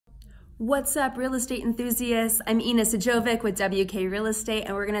What's up, real estate enthusiasts? I'm Ina Sajovic with WK Real Estate,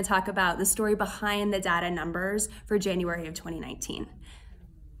 and we're going to talk about the story behind the data numbers for January of 2019.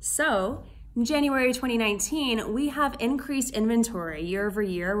 So, in January 2019, we have increased inventory year over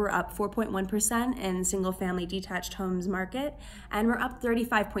year. We're up 4.1% in single-family detached homes market, and we're up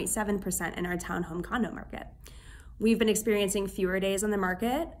 35.7% in our townhome condo market. We've been experiencing fewer days on the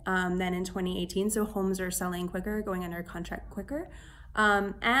market than in 2018, so homes are selling quicker, going under contract quicker,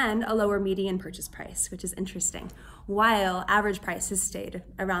 and a lower median purchase price, which is interesting, while average price has stayed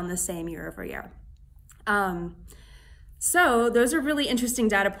around the same year over year. So those are really interesting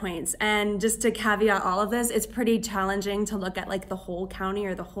data points. And just to caveat all of this, it's pretty challenging to look at like the whole county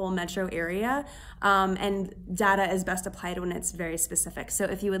or the whole metro area. And data is best applied when it's very specific. So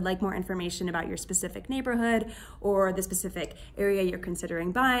if you would like more information about your specific neighborhood or the specific area you're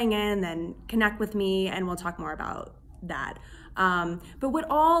considering buying in, then connect with me and we'll talk more about that. But what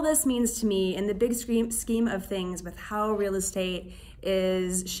all this means to me in the big scheme of things with how real estate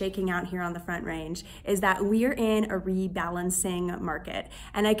is shaking out here on the Front Range is that we're in a rebalancing market.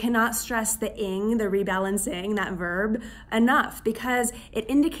 And I cannot stress the rebalancing, that verb, enough, because it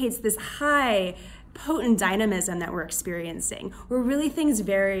indicates this high potent dynamism that we're experiencing, where really things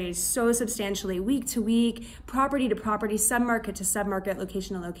vary so substantially week to week, property to property, submarket to submarket,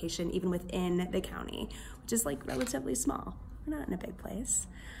 location to location, even within the county, which is like relatively small. We're not in a big place.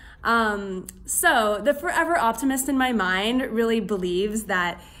 So the forever optimist in my mind really believes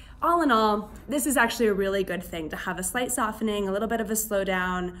that all in all, this is actually a really good thing to have a slight softening, a little bit of a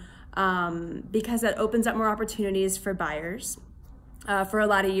slowdown, because that opens up more opportunities for buyers. For a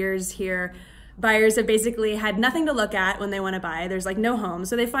lot of years here, buyers have basically had nothing to look at when they want to buy. There's like no home.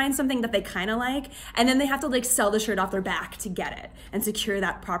 So they find something that they kind of like, and then they have to like sell the shirt off their back to get it and secure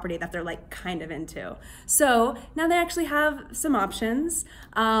that property that they're like kind of into. So now they actually have some options.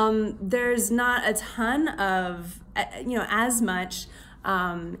 There's not a ton of, as much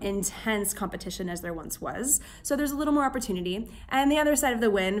intense competition as there once was. So there's a little more opportunity. And the other side of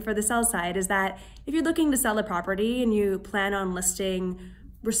the win for the sell side is that if you're looking to sell a property and you plan on listing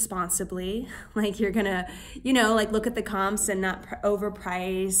responsibly, like you're gonna, like look at the comps and not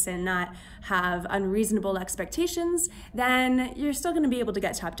overprice and not have unreasonable expectations, then you're still gonna be able to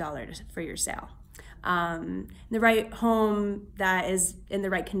get top dollar for your sale. The right home that is in the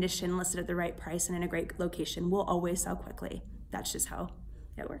right condition, listed at the right price and in a great location will always sell quickly. That's just how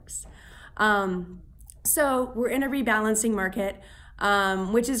it works. So we're in a rebalancing market,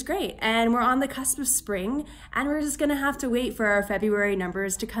 which is great. And we're on the cusp of spring, and we're just gonna have to wait for our February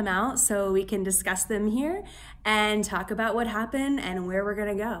numbers to come out so we can discuss them here and talk about what happened and where we're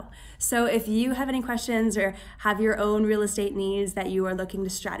gonna go. So if you have any questions or have your own real estate needs that you are looking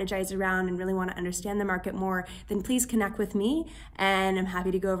to strategize around and really wanna understand the market more, then please connect with me and I'm happy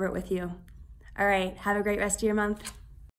to go over it with you. All right, have a great rest of your month.